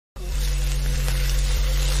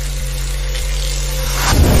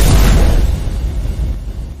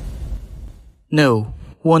Know,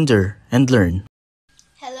 wonder, and learn.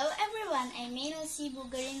 Hello everyone, I'm Maynol C.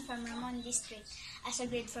 Bugarin from Ramon District. As a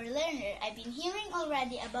grade 4 learner, I've been hearing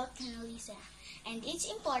already about journalism and its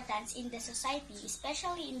importance in the society,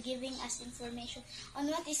 especially in giving us information on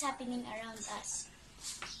what is happening around us.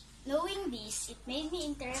 Knowing this, it made me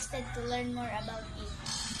interested to learn more about it.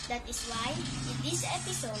 That is why, in this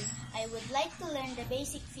episode, I would like to learn the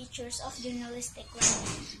basic features of journalistic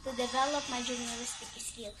writing to develop my journalistic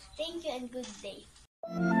skill. Thank you and good day.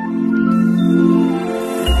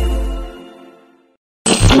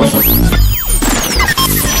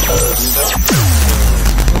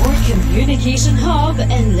 Your communication hub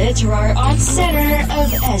and literary arts center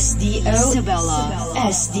of SDO Isabela.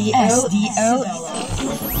 SDO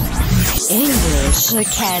English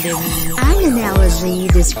Academy. An analogy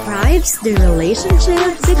describes the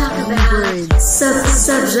relationship between words.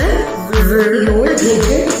 Subject, verb, or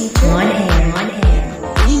digit. One hand.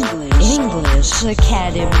 English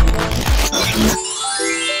Academy.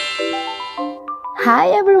 Hi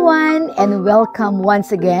everyone, and welcome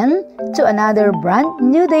once again to another brand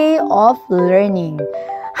new day of learning.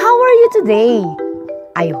 How are you today?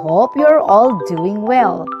 I hope you're all doing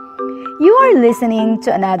well. You are listening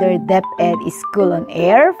to another DepEd School on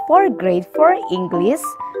Air for Grade 4 English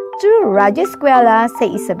through Radyo Eskwela sa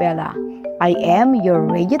Isabela. I am your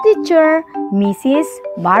radio teacher, Mrs.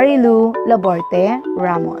 Marilu Laborte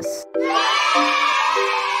Ramos.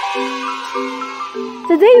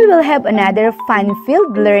 Today we will have another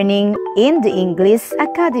fun-filled learning in the English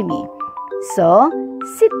Academy. So,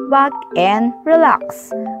 sit back and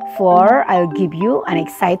relax, for I'll give you an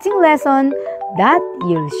exciting lesson that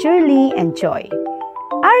you'll surely enjoy.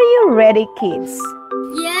 Are you ready, kids?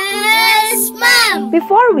 Yes, Ma'am!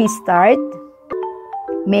 Before we start,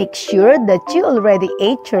 make sure that you already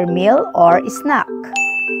ate your meal or snack.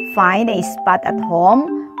 Find a spot at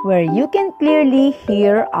home where you can clearly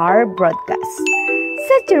hear our broadcast.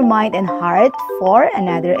 Set your mind and heart for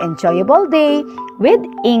another enjoyable day with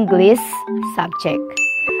English subject.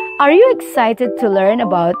 Are you excited to learn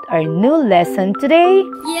about our new lesson today?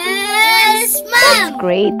 Yes, Ma'am! That's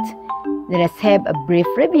great. Let us have a brief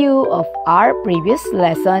review of our previous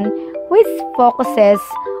lesson, which focuses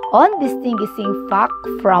on distinguishing fact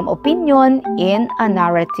from opinion in a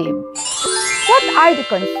narrative. What are the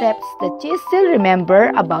concepts that you still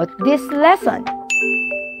remember about this lesson?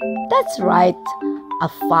 That's right. A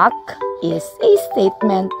fact is a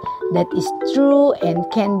statement that is true and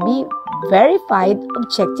can be verified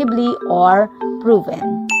objectively or proven.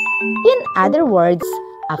 In other words,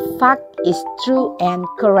 a fact is true and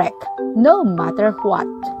correct, no matter what.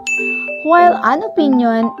 While an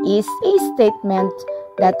opinion is a statement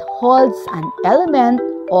that holds an element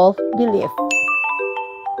of belief.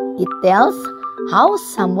 It tells how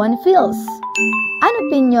someone feels. An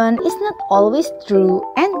opinion is not always true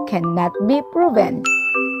and cannot be proven.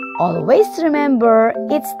 Always remember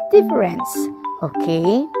its difference,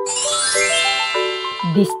 okay?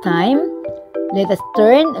 This time, let us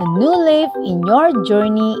turn a new leaf in your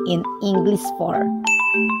journey in English 4.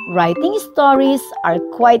 Writing stories are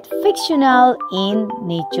quite fictional in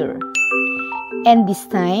nature. And this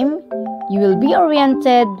time, you will be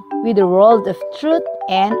oriented with the world of truth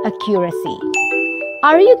and accuracy.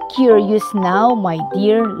 Are you curious now, my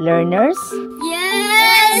dear learners?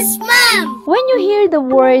 Yes, Ma'am! When you hear the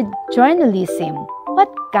word journalism, what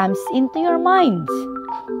comes into your mind?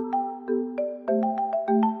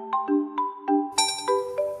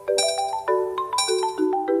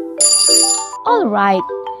 Alright,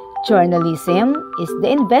 journalism is the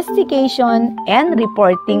investigation and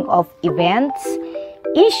reporting of events,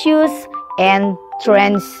 issues, and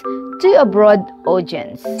trends to a broad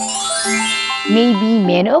audience. Maybe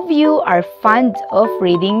many of you are fond of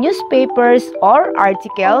reading newspapers or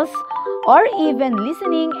articles, or even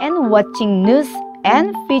listening and watching news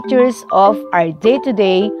and features of our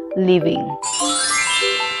day-to-day living.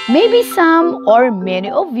 Maybe some or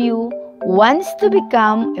many of you wants to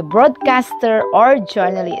become a broadcaster or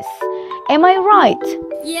journalist. Am I right?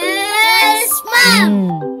 Yes,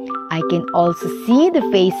 Ma'am! I can also see the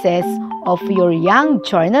faces of your young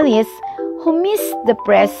journalists who missed the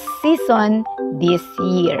press season this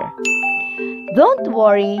year. Don't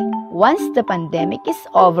worry, once the pandemic is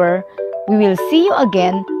over, we will see you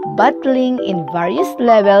again battling in various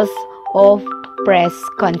levels of press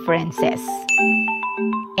conferences.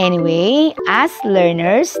 Anyway, as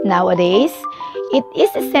learners nowadays, it is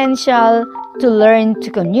essential to learn to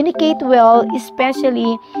communicate well,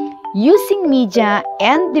 especially using media,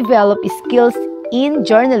 and develop skills in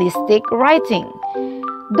journalistic writing.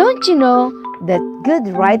 Don't you know that good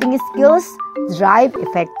writing skills drive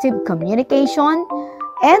effective communication,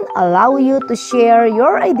 and allow you to share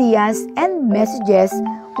your ideas and messages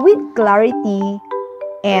with clarity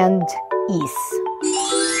and ease.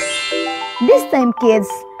 This time, kids,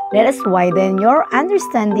 let us widen your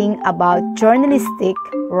understanding about journalistic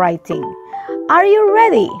writing. Are you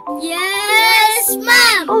ready? Yes,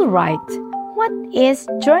 ma'am! Alright, what is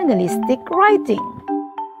journalistic writing?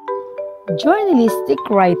 Journalistic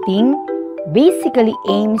writing basically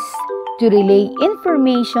aims to relay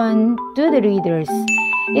information to the readers.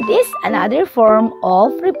 It is another form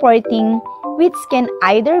of reporting which can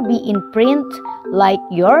either be in print like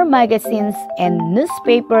your magazines and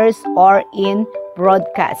newspapers or in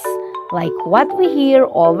broadcasts like what we hear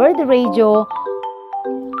over the radio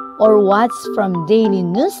or watch from daily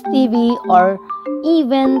news TV or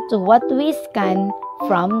even to what we scan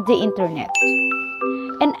from the internet.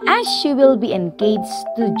 And as you will be engaged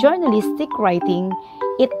to journalistic writing,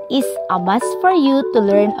 it is a must for you to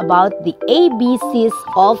learn about the ABCs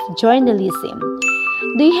of journalism.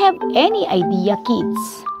 Do you have any idea,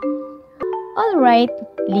 kids? Alright,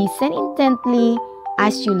 listen intently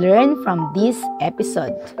as you learn from this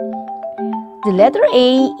episode. The letter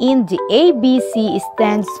A in the ABC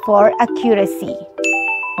stands for accuracy.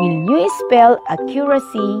 Will you spell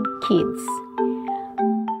accuracy, kids?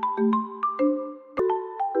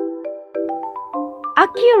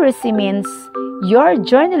 Accuracy means your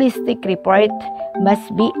journalistic report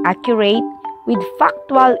must be accurate with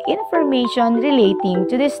factual information relating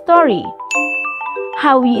to the story.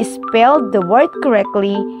 How you spell the word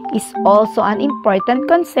correctly is also an important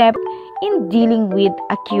concept in dealing with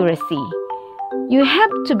accuracy. You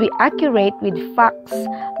have to be accurate with facts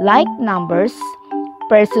like numbers,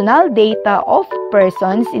 personal data of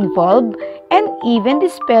persons involved, and even the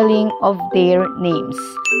spelling of their names.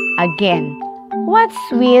 Again, what's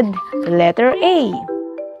with letter A?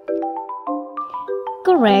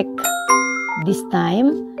 Correct. This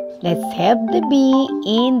time, let's have the B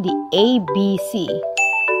in the ABC.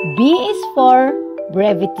 B is for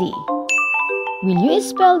brevity. Will you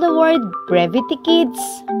spell the word brevity, kids?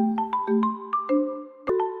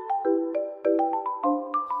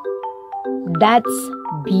 That's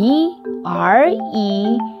B-R-E-V-I-T-Y,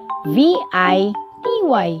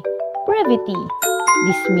 brevity.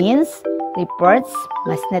 This means reports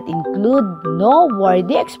must not include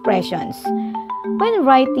noteworthy expressions. When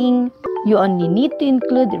writing, you only need to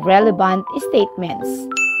include relevant statements.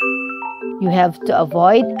 You have to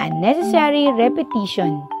avoid unnecessary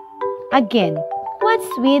repetition. Again,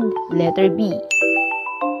 what's with letter B?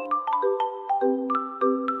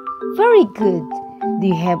 Very good. Do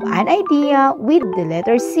you have an idea with the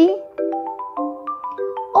letter C?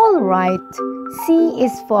 Alright, C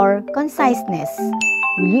is for conciseness.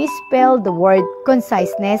 Will you spell the word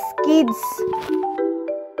conciseness, kids?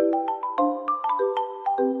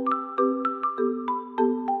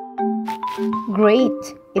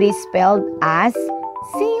 Great! It is spelled as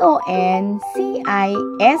C-O-N-C-I-S-E-N-E-S-S.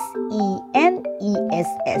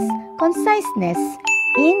 Conciseness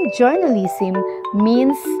in journalism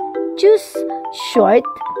means choose short,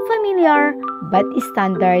 familiar, but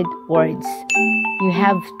standard words. You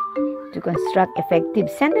have to construct effective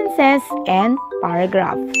sentences and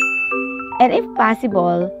paragraphs. And if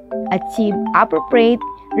possible, achieve appropriate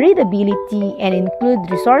readability and include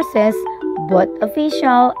resources, both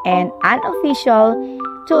official and unofficial,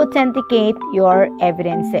 to authenticate your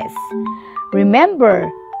evidences. Remember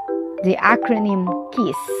the acronym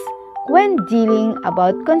KISS when dealing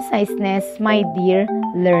about conciseness, my dear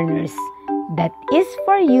learners. That is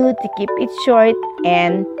for you to keep it short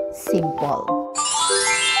and simple.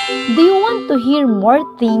 Do you want to hear more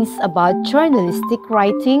things about journalistic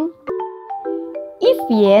writing? If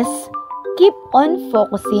yes, keep on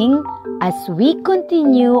focusing as we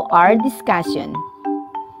continue our discussion.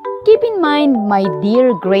 Keep in mind, my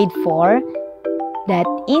dear grade 4, that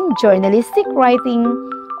in journalistic writing,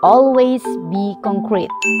 always be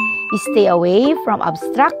concrete. Stay away from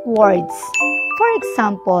abstract words. For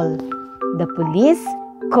example, the police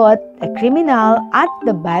caught a criminal at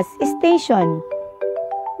the bus station.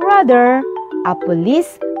 Rather, a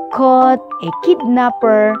police caught a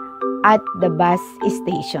kidnapper at the bus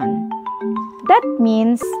station. That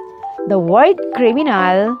means the word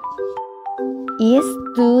criminal is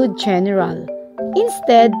too general.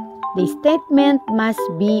 Instead, the statement must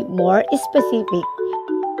be more specific.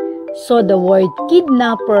 So the word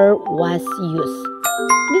kidnapper was used.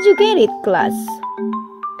 Did you get it, class?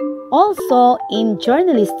 Also, in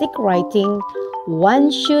journalistic writing, one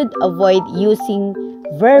should avoid using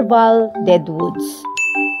verbal deadwoods.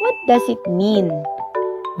 What does it mean?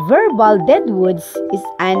 Verbal deadwoods is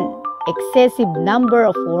an excessive number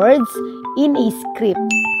of words in a script,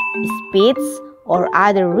 speech, or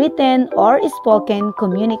other written or spoken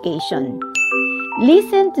communication.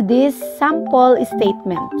 Listen to this sample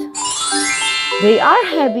statement. They are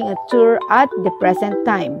having a tour at the present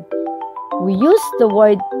time. We use the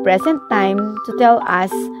word present time to tell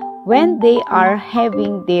us when they are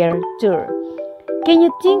having their tour. Can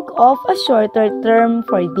you think of a shorter term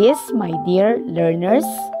for this, my dear learners?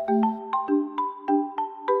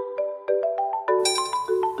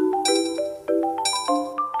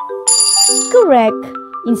 Correct.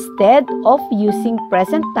 Instead of using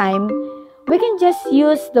present time, we can just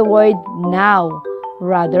use the word now.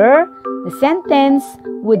 Rather, the sentence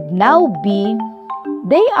would now be,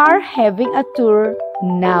 they are having a tour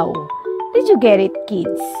now. Did you get it,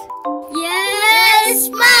 kids? Yes,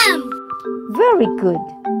 ma'am! Very good.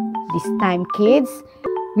 This time, kids,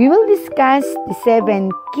 we will discuss the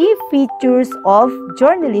 7 key features of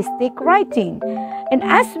journalistic writing. And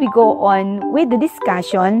as we go on with the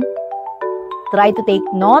discussion, try to take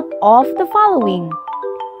note of the following.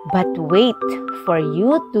 But wait for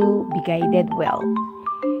you to be guided well.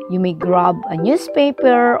 You may grab a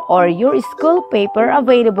newspaper or your school paper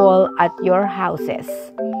available at your houses.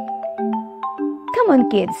 Come on,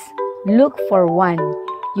 kids, look for one.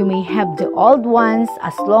 You may have the old ones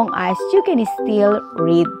as long as you can still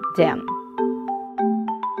read them.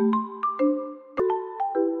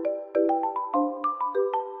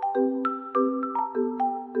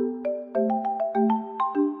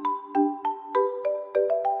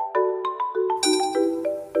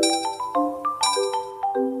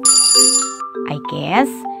 I guess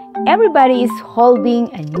everybody is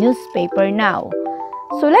holding a newspaper now.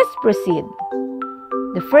 So let's proceed.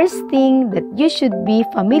 The first thing that you should be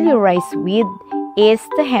familiarized with is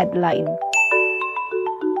the headline.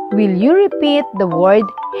 Will you repeat the word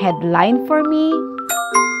headline for me?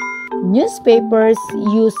 Newspapers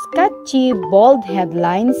use catchy, bold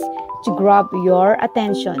headlines to grab your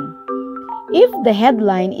attention. If the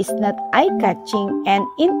headline is not eye-catching and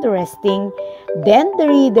interesting, then the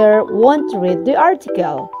reader won't read the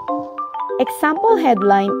article. Example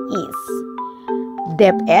headline is,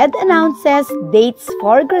 DepEd announces dates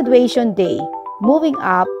for graduation day. Moving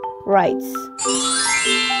Up writes.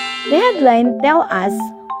 The headline tells us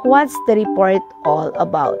what's the report all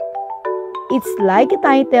about. It's like a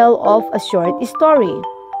title of a short story.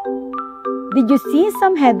 Did you see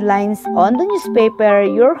some headlines on the newspaper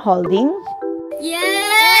you're holding?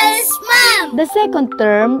 Yes, ma'am! The second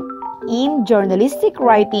term in journalistic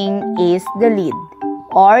writing is the lead,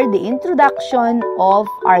 or the introduction of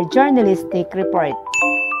our journalistic report.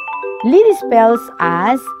 Lead spells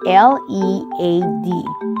as L-E-A-D,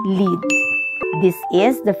 lead. This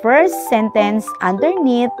is the first sentence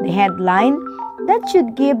underneath the headline that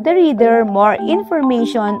should give the reader more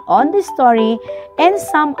information on the story and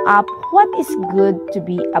sum up what is good to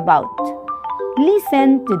be about.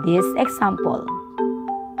 Listen to this example.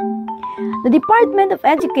 The Department of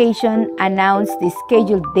Education announced the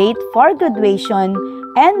scheduled date for graduation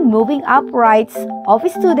and moving up rights of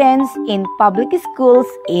students in public schools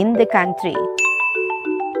in the country.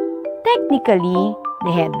 Technically,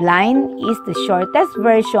 the headline is the shortest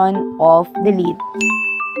version of the lead.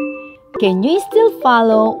 Can you still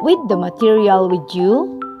follow with the material with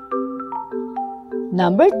you?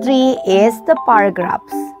 Number 3 is the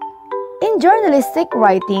paragraphs. In journalistic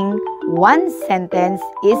writing, one sentence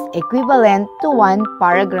is equivalent to one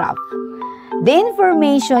paragraph. The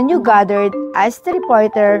information you gathered as the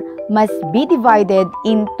reporter must be divided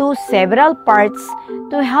into several parts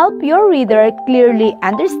to help your reader clearly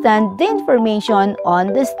understand the information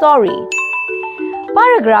on the story.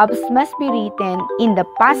 Paragraphs must be written in the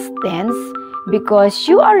past tense because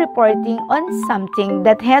you are reporting on something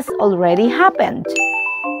that has already happened.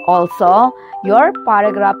 Also, your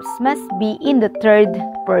paragraphs must be in the third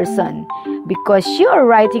person because you are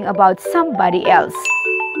writing about somebody else.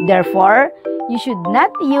 Therefore, you should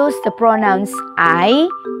not use the pronouns I,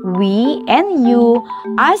 we, and you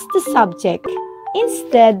as the subject.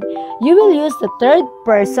 Instead, you will use the third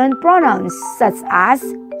person pronouns such as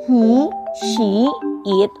he, she,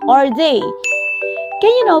 it, or they. Can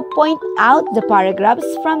you now point out the paragraphs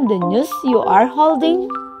from the news you are holding?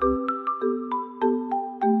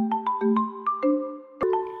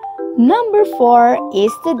 Number 4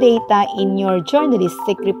 is the data in your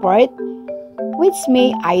journalistic report, which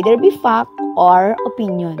may either be fact or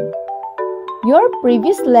opinion. Your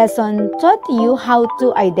previous lesson taught you how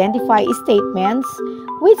to identify statements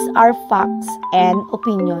which are facts and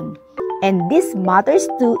opinion, and this matters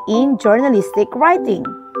too in journalistic writing.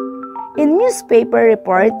 In newspaper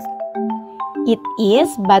reports, it is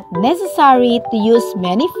but necessary to use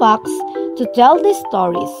many facts to tell the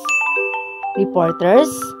stories. Reporters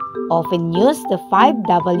often use the 5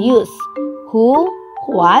 W's: who,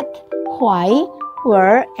 what, why,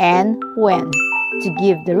 where, and when, to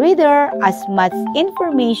give the reader as much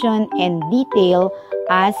information and detail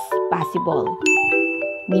as possible.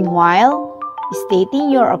 Meanwhile, stating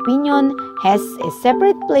your opinion has a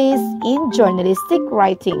separate place in journalistic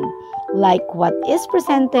writing, like what is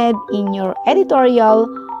presented in your editorial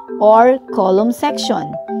or column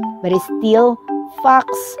section, but still,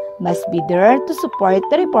 facts must be there to support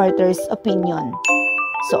the reporter's opinion.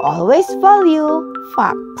 So always value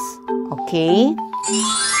facts, okay?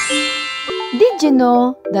 Did you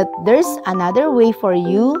know that there's another way for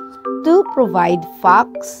you to provide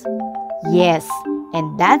facts? Yes,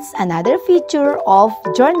 and that's another feature of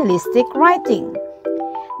journalistic writing.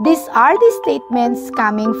 These are the statements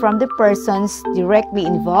coming from the persons directly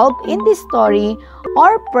involved in the story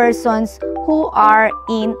or persons who are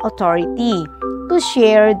in authority to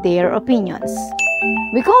share their opinions.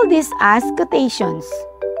 We call this as quotations.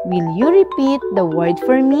 Will you repeat the word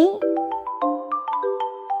for me?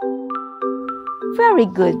 Very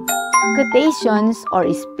good. Quotations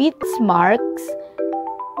or speech marks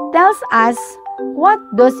tells us what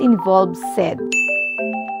those involved said.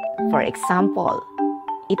 For example,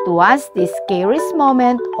 it was the scariest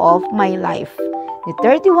moment of my life, the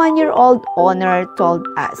 31-year-old owner told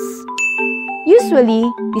us. Usually,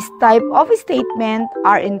 this type of statement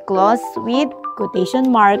are enclosed with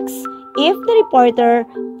quotation marks if the reporter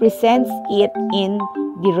presents it in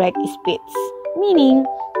direct speech, meaning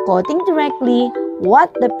quoting directly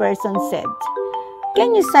what the person said.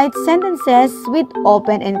 Can you cite sentences with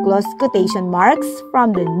open and closed quotation marks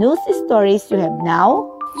from the news stories you have now?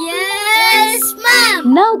 Yes,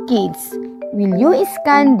 ma'am! Now kids, will you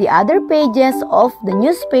scan the other pages of the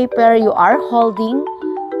newspaper you are holding?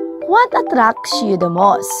 What attracts you the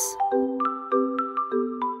most?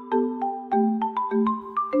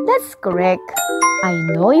 That's correct. I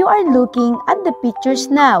know you are looking at the pictures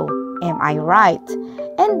now. Am I right?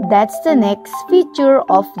 And that's the next feature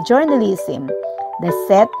of journalism, the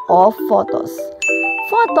set of photos.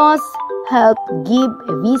 Photos help give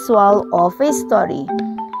a visual of a story.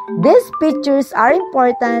 These pictures are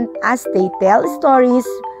important as they tell stories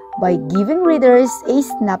by giving readers a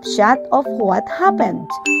snapshot of what happened,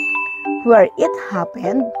 where it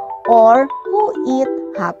happened, or who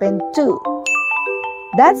it happened to.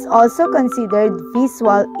 That's also considered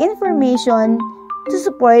visual information to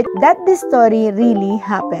support that the story really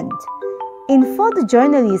happened. In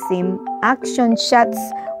photojournalism, action shots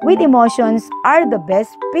with emotions are the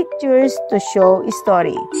best pictures to show a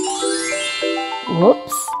story.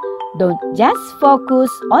 Whoops! Don't just focus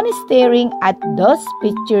on staring at those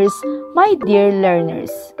pictures, my dear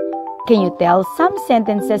learners. Can you tell some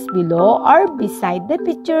sentences below or beside the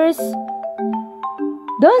pictures?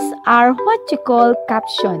 Those are what you call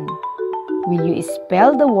caption. Will you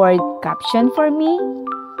spell the word caption for me?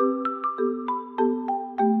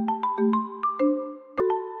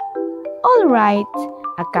 Alright,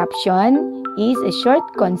 a caption is a short,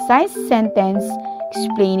 concise sentence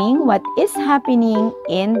explaining what is happening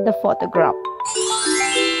in the photograph.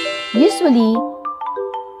 Usually,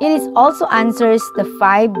 it is also answers the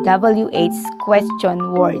 5 WH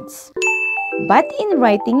question words. But in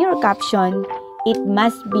writing your caption, it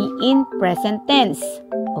must be in present tense,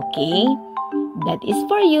 okay? That is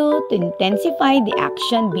for you to intensify the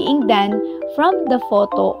action being done from the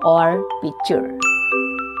photo or picture.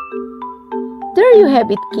 There you have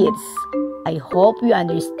it, kids. I hope you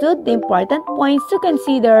understood the important points to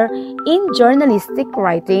consider in journalistic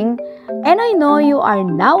writing, and I know you are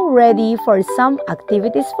now ready for some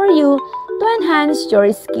activities for you to enhance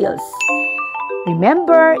your skills.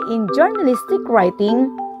 Remember, in journalistic writing,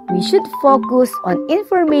 we should focus on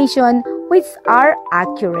information which are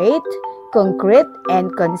accurate, concrete,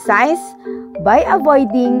 and concise by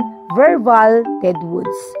avoiding verbal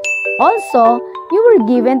deadwoods. Also, you were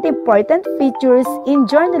given the important features in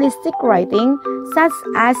journalistic writing such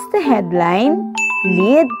as the headline,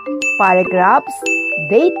 lead, paragraphs,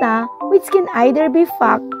 data, which can either be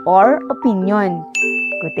fact or opinion,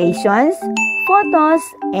 quotations, photos,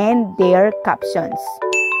 and their captions.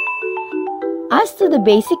 As to the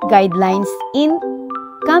basic guidelines in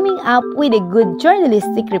coming up with a good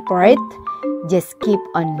journalistic report, just keep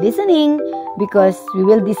on listening because we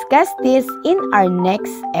will discuss this in our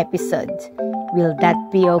next episode. Will that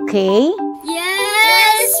be okay?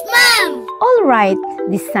 Yes, ma'am! Alright,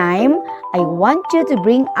 this time, I want you to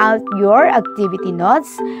bring out your activity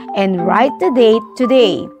notes and write the date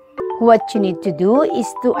today. What you need to do is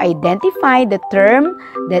to identify the term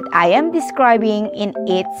that I am describing in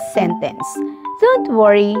each sentence. Don't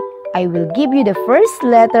worry, I will give you the first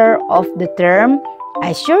letter of the term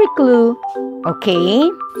as your clue. Okay?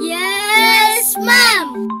 Yes,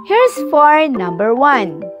 ma'am! Here's for number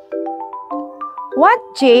 1. What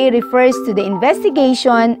J refers to the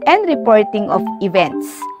investigation and reporting of events,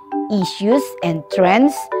 issues, and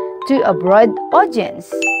trends to a broad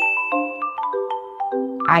audience?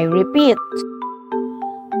 I repeat.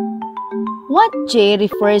 What J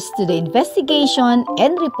refers to the investigation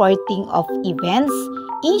and reporting of events,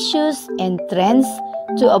 issues, and trends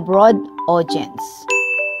to a broad audience?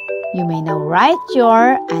 You may now write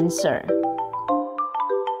your answer.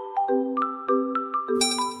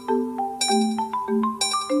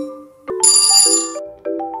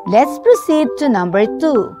 Let's proceed to number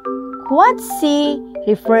 2. What C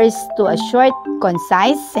refers to a short,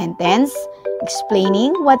 concise sentence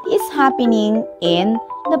explaining what is happening in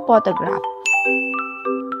the photograph?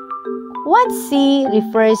 What C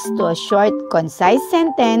refers to a short, concise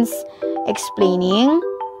sentence explaining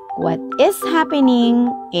what is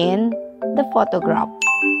happening in the photograph?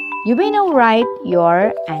 You may now write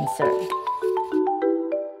your answer.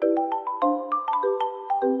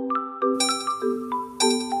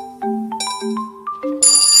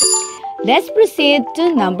 Let's proceed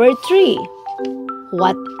to number 3.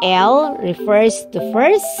 What L refers to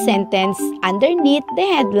first sentence underneath the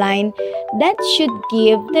headline that should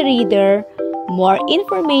give the reader more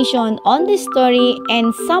information on the story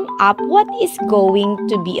and sum up what is going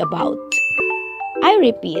to be about? I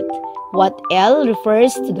repeat, what L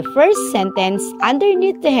refers to the first sentence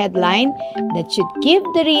underneath the headline that should give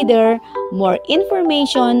the reader more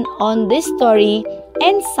information on the story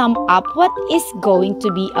and sum up what is going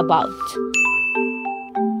to be about?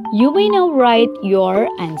 You may now write your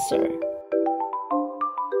answer.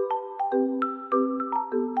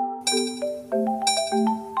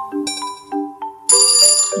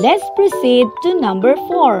 Let's proceed to number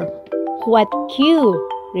 4. What Q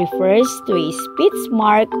refers to a speech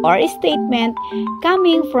mark or a statement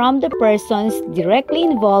coming from the persons directly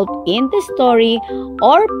involved in the story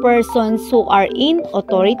or persons who are in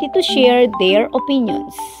authority to share their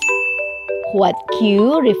opinions? What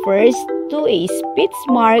Q refers to a speech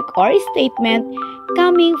mark or a statement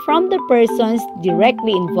coming from the persons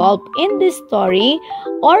directly involved in the story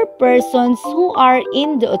or persons who are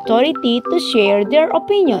in the authority to share their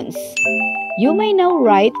opinions? You may now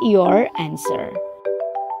write your answer.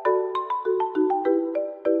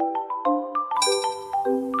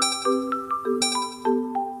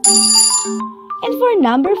 And for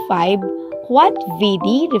number 5, what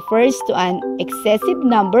VD refers to an excessive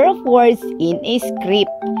number of words in a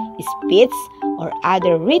script, speech, or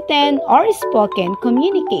other written or spoken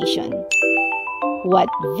communication? What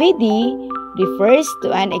VD refers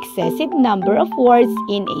to an excessive number of words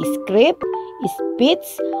in a script, speech,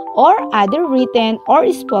 or other written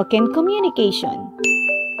or spoken communication?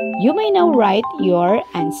 You may now write your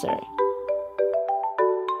answer.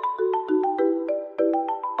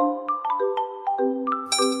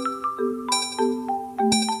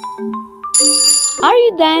 Are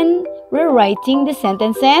you done rewriting the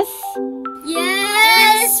sentences?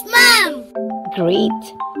 Yes, ma'am! Great!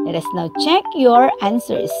 Let us now check your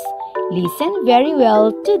answers. Listen very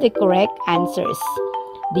well to the correct answers.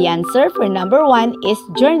 The answer for number 1 is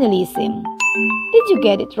journalism. Did you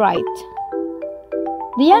get it right?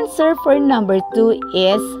 The answer for number 2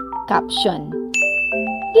 is caption.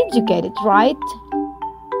 Did you get it right?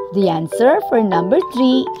 The answer for number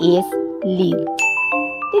 3 is lead.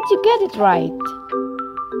 Did you get it right?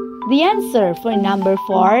 The answer for number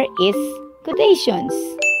 4 is quotations.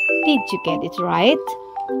 Did you get it right?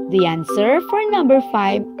 The answer for number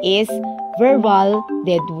 5 is verbal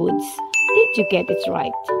deadwoods. Did you get it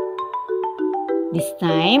right? This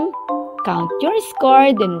time, count your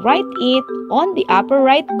score, then write it on the upper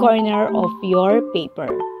right corner of your paper.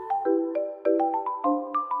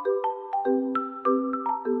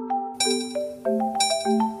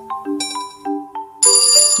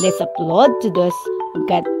 Let's applaud to those who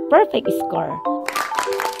got perfect score.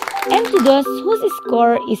 And to those whose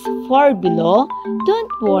score is 4 below,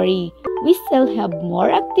 don't worry, we still have more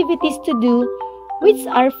activities to do which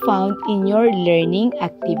are found in your learning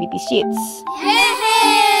activity sheets.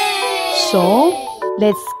 Yay! So,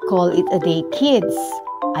 let's call it a day, kids.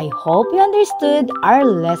 I hope you understood our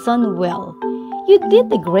lesson well. You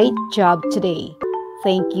did a great job today.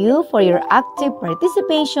 Thank you for your active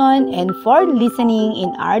participation and for listening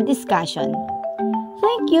in our discussion.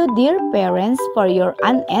 Thank you, dear parents, for your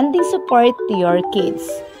unending support to your kids.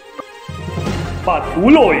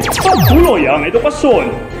 Patuloy ang edukasyon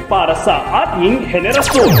para sa ating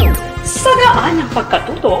henerasyon. Sa daan ng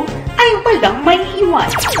pagkatuto ay walang may iwan.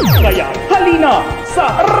 Kaya halina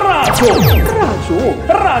sa radyo! to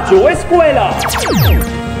Radyo Eskwela.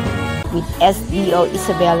 With SDO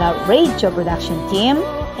Isabela Radio Production Team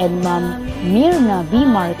and Ma'am Mirna B.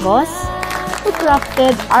 Marcos, who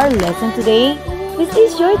crafted our lesson today. This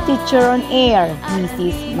is your teacher on air,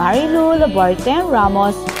 Mrs. Marilu Labarte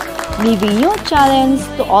Ramos, leaving you a challenge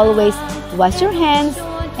to always wash your hands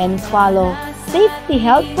and follow safety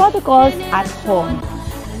health protocols at home.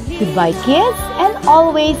 Goodbye, kids, and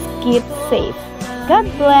always keep safe. God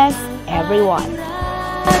bless everyone.